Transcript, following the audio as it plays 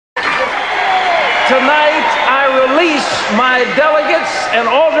tonight I release my delegates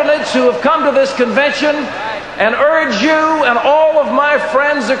and alternates who have come to this convention and urge you and all of my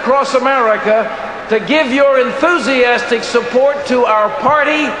friends across America to give your enthusiastic support to our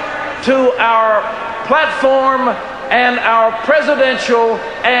party, to our platform, and our presidential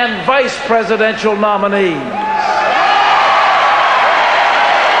and vice presidential nominees.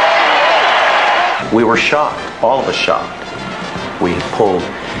 We were shocked, all of us shocked. We pulled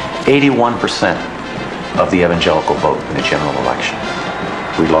 81% of the evangelical vote in the general election.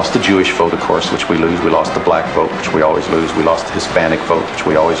 We lost the Jewish vote, of course, which we lose. We lost the black vote, which we always lose. We lost the Hispanic vote, which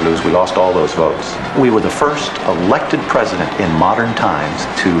we always lose. We lost all those votes. We were the first elected president in modern times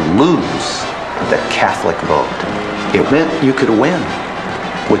to lose the Catholic vote. It meant you could win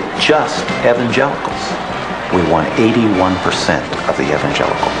with just evangelicals. We won 81% of the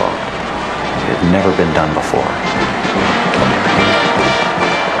evangelical vote. It had never been done before.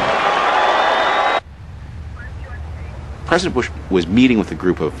 President Bush was meeting with a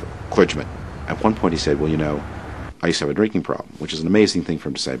group of clergymen. At one point he said, well, you know, I used to have a drinking problem, which is an amazing thing for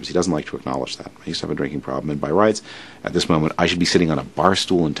him to say because he doesn't like to acknowledge that. I used to have a drinking problem, and by rights, at this moment, I should be sitting on a bar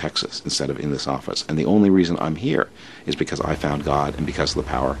stool in Texas instead of in this office. And the only reason I'm here is because I found God and because of the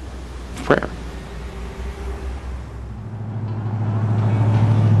power of prayer.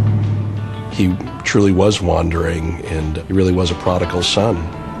 He truly was wandering, and he really was a prodigal son.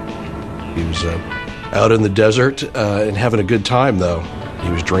 He was out in the desert and having a good time, though. He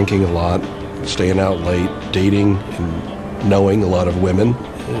was drinking a lot, staying out late, dating and knowing a lot of women.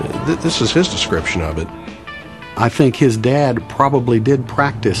 This is his description of it. I think his dad probably did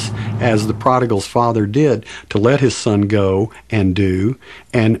practice, as the prodigal's father did, to let his son go and do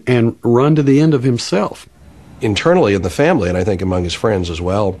and run to the end of himself. Internally in the family, and I think among his friends as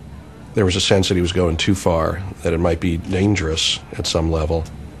well, there was a sense that he was going too far, that it might be dangerous at some level.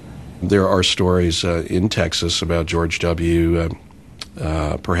 There are stories in Texas about George W.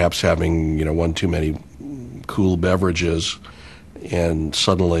 Perhaps having, one too many cool beverages and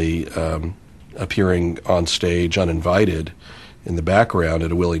suddenly appearing on stage uninvited in the background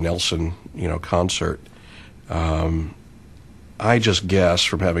at a Willie Nelson, concert. I just guess,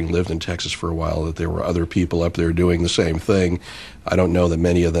 from having lived in Texas for a while, that there were other people up there doing the same thing. I don't know that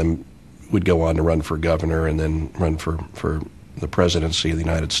many of them would go on to run for governor and then run for the presidency of the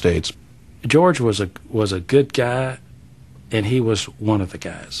United States. George was a good guy, and he was one of the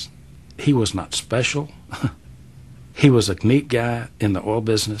guys. He was not special. He was a neat guy in the oil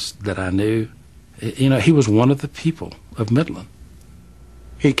business that I knew. He was one of the people of Midland.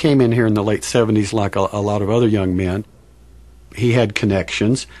 He came in here in the late 70s like a lot of other young men. He had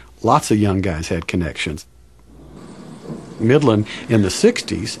connections. Lots of young guys had connections. Midland in the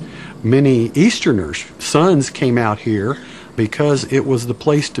 60s, many Easterners' sons came out here because it was the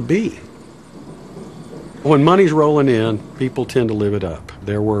place to be. When money's rolling in, people tend to live it up.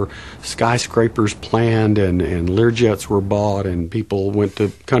 There were skyscrapers planned and Learjets were bought and people went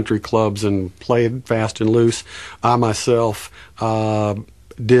to country clubs and played fast and loose. I myself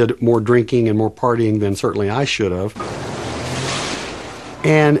did more drinking and more partying than certainly I should have.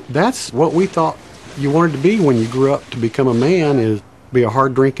 And that's what we thought you wanted to be when you grew up to become a man, is be a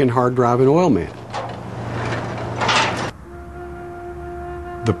hard-drinking, hard-driving oil man.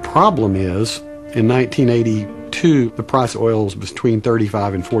 The problem is, in 1982, the price of oil was between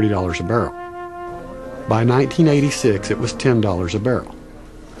 $35 and $40 a barrel. By 1986, it was $10 a barrel.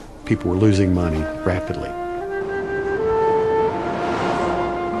 People were losing money rapidly.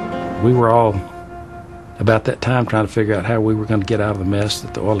 We were all, about that time, trying to figure out how we were going to get out of the mess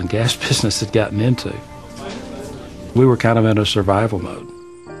that the oil and gas business had gotten into. We were kind of in a survival mode.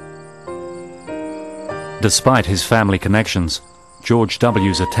 Despite his family connections, George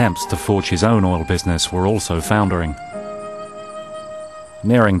W.'s attempts to forge his own oil business were also foundering.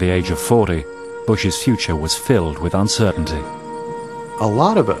 Nearing the age of 40, Bush's future was filled with uncertainty. A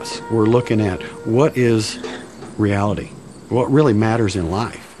lot of us were looking at what is reality, what really matters in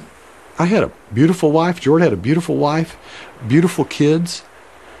life. I had a beautiful wife, George had a beautiful wife, beautiful kids.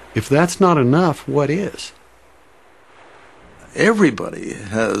 If that's not enough, what is? Everybody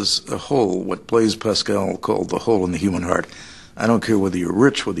has a hole, what Blaise Pascal called the hole in the human heart. I don't care whether you're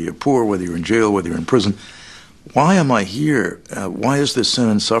rich, whether you're poor, whether you're in jail, whether you're in prison. Why am I here? Why is there sin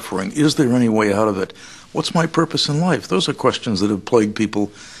and suffering? Is there any way out of it? What's my purpose in life? Those are questions that have plagued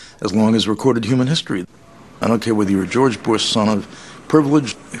people as long as recorded human history. I don't care whether you're a George Bush son of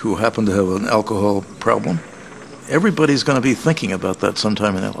privilege who happened to have an alcohol problem. Everybody's going to be thinking about that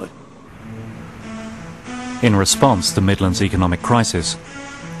sometime in their life. In response to Midland's economic crisis,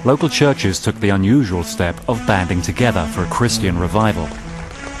 local churches took the unusual step of banding together for a Christian revival.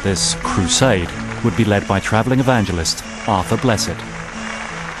 This crusade would be led by traveling evangelist Arthur Blessed.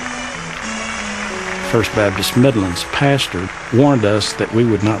 First Baptist Midland's pastor warned us that we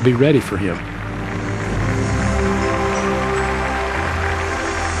would not be ready for him.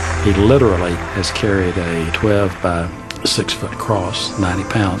 He literally has carried a 12 by 6 foot cross, 90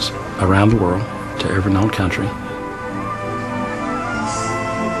 pounds, around the world to every known country.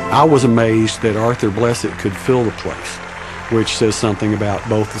 I was amazed that Arthur Blessed could fill the place, which says something about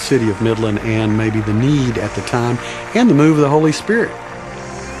both the city of Midland and maybe the need at the time and the move of the Holy Spirit.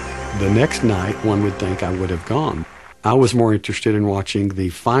 The next night, one would think I would have gone. I was more interested in watching the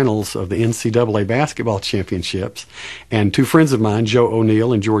finals of the NCAA basketball championships, and two friends of mine, Joe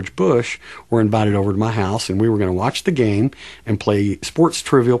O'Neill and George Bush, were invited over to my house, and we were going to watch the game and play sports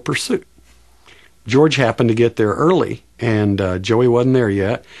Trivial Pursuit. George happened to get there early, and Joey wasn't there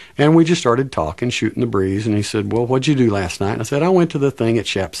yet, and we just started talking, shooting the breeze, and he said, well, what'd you do last night? And I said, I went to the thing at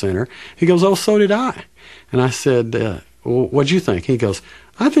Shap Center. He goes, oh, so did I. And I said, well, what'd you think? He goes,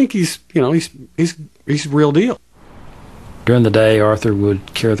 I think he's real deal. During the day, Arthur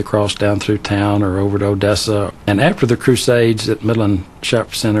would carry the cross down through town or over to Odessa. And after the Crusades at Midland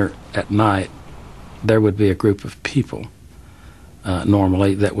Shap Center at night, there would be a group of people,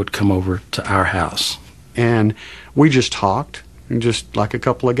 normally, that would come over to our house. And we just talked, just like a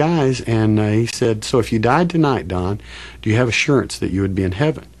couple of guys. And he said, so if you died tonight, Don, do you have assurance that you would be in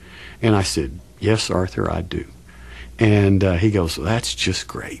heaven? And I said, yes, Arthur, I do. And he goes, well, that's just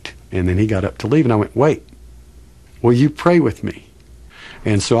great. And then he got up to leave, and I went, wait. Will you pray with me?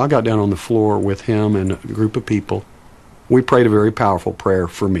 And so I got down on the floor with him and a group of people. We prayed a very powerful prayer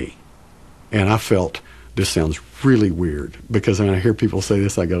for me. And I felt, this sounds really weird, because when I hear people say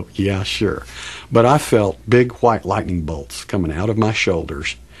this, I go, yeah, sure. But I felt big white lightning bolts coming out of my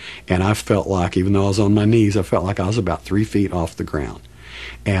shoulders. And I felt like, even though I was on my knees, I felt like I was about 3 feet off the ground.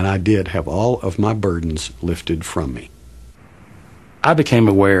 And I did have all of my burdens lifted from me. I became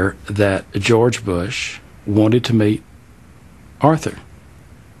aware that George Bush wanted to meet Arthur.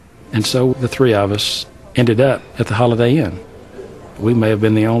 And so the three of us ended up at the Holiday Inn. We may have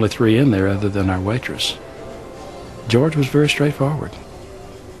been the only three in there other than our waitress. George was very straightforward.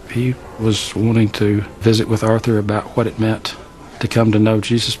 He was wanting to visit with Arthur about what it meant to come to know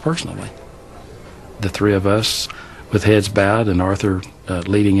Jesus personally. The three of us, with heads bowed and Arthur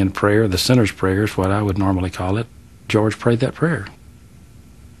leading in prayer, the sinner's prayer is what I would normally call it, George prayed that prayer.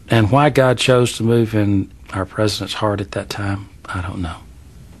 And why God chose to move in our president's heart at that time, I don't know.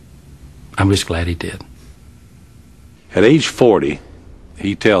 I'm just glad he did. At age 40,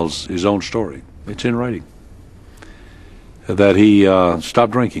 he tells his own story. It's in writing. That he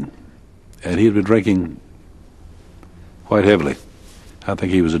stopped drinking. And he had been drinking quite heavily. I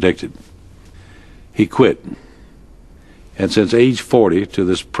think he was addicted. He quit. And since age 40 to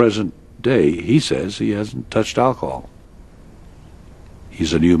this present day, he says he hasn't touched alcohol.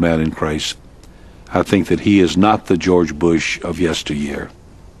 He's a new man in Christ. I think that he is not the George Bush of yesteryear.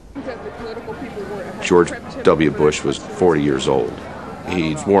 George W. Bush was 40 years old.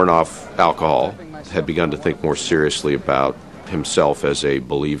 He'd worn off alcohol, had begun to think more seriously about himself as a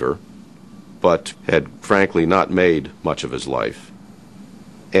believer, but had frankly not made much of his life,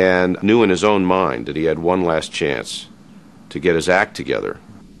 and knew in his own mind that he had one last chance to get his act together,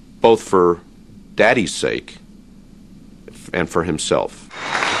 both for Daddy's sake and for himself.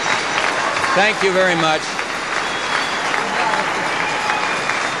 Thank you very much.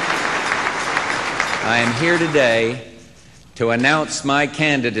 I am here today to announce my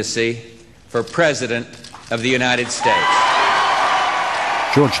candidacy for President of the United States.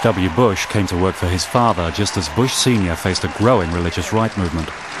 George W. Bush came to work for his father just as Bush Sr. faced a growing religious right movement.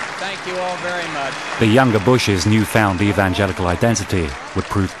 Thank you all very much. The younger Bush's newfound evangelical identity would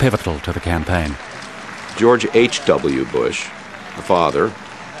prove pivotal to the campaign. George H.W. Bush, the father,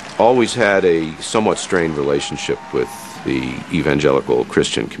 always had a somewhat strained relationship with the evangelical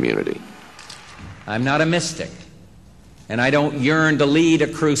Christian community. I'm not a mystic, and I don't yearn to lead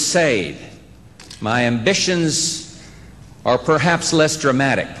a crusade. My ambitions are perhaps less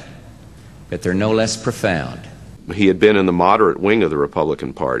dramatic, but they're no less profound. He had been in the moderate wing of the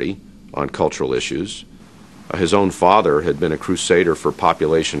Republican Party on cultural issues. His own father had been a crusader for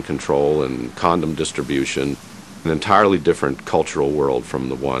population control and condom distribution, an entirely different cultural world from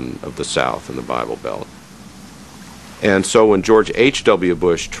the one of the South and the Bible Belt. And so when George H.W.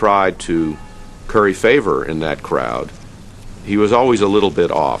 Bush tried to curry favor in that crowd, he was always a little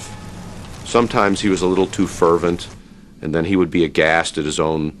bit off. Sometimes he was a little too fervent, and then he would be aghast at his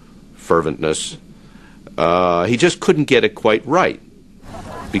own ferventness. He just couldn't get it quite right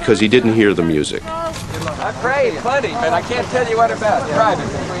because he didn't hear the music. I prayed plenty, but I can't tell you what about. Private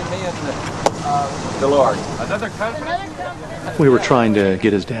between me and the... The Lord. We were trying to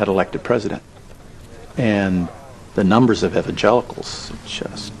get his dad elected president, and the numbers of evangelicals had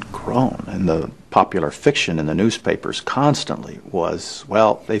just grown, and the popular fiction in the newspapers constantly was,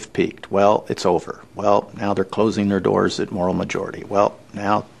 well, they've peaked, well, it's over, well, now they're closing their doors at moral majority, well,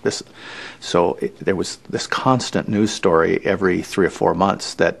 now this. So there was this constant news story every 3 or 4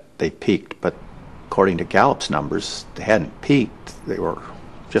 months that they peaked, but according to Gallup's numbers, they hadn't peaked, they were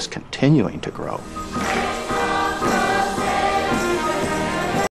just continuing to grow.